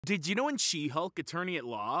Did you know in She-Hulk Attorney at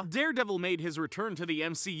Law, Daredevil made his return to the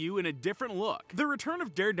MCU in a different look? The return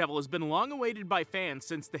of Daredevil has been long awaited by fans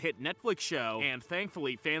since the hit Netflix show, and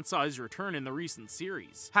thankfully fans saw his return in the recent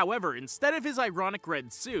series. However, instead of his ironic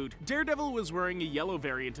red suit, Daredevil was wearing a yellow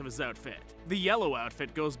variant of his outfit. The yellow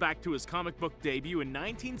outfit goes back to his comic book debut in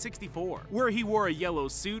 1964, where he wore a yellow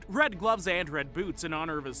suit, red gloves, and red boots in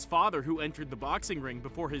honor of his father who entered the boxing ring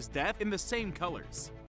before his death in the same colors.